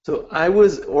So I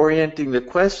was orienting the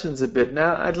questions a bit.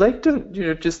 Now I'd like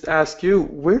to, just ask you,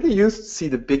 where do you see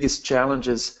the biggest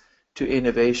challenges to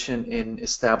innovation in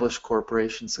established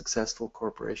corporations, successful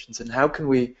corporations, and how can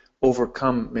we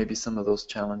overcome maybe some of those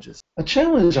challenges? A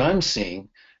challenge I'm seeing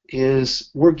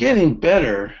is we're getting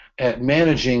better at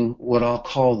managing what I'll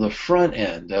call the front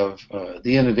end of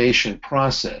the innovation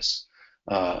process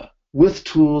with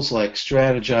tools like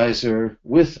Strategyzer,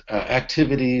 with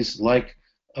activities like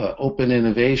open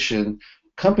innovation.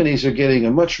 Companies are getting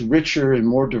a much richer and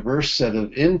more diverse set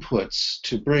of inputs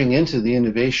to bring into the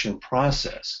innovation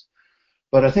process.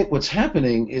 But I think what's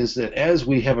happening is that as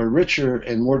we have a richer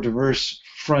and more diverse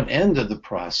front end of the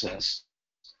process,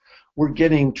 we're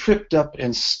getting tripped up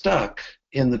and stuck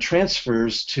in the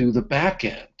transfers to the back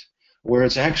end, where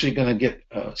it's actually going to get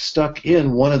stuck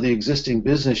in one of the existing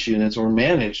business units or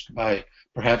managed by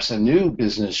perhaps a new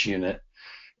business unit.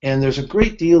 And there's a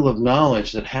great deal of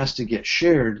knowledge that has to get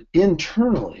shared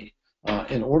internally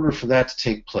in order for that to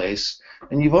take place.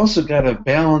 And you've also got to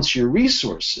balance your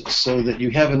resources so that you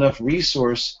have enough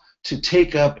resource to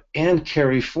take up and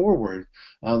carry forward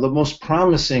the most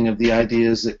promising of the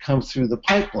ideas that come through the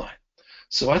pipeline.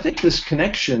 So I think this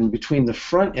connection between the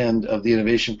front end of the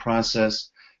innovation process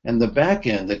and the back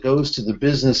end that goes to the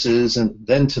businesses and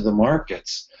then to the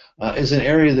markets is an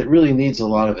area that really needs a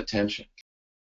lot of attention.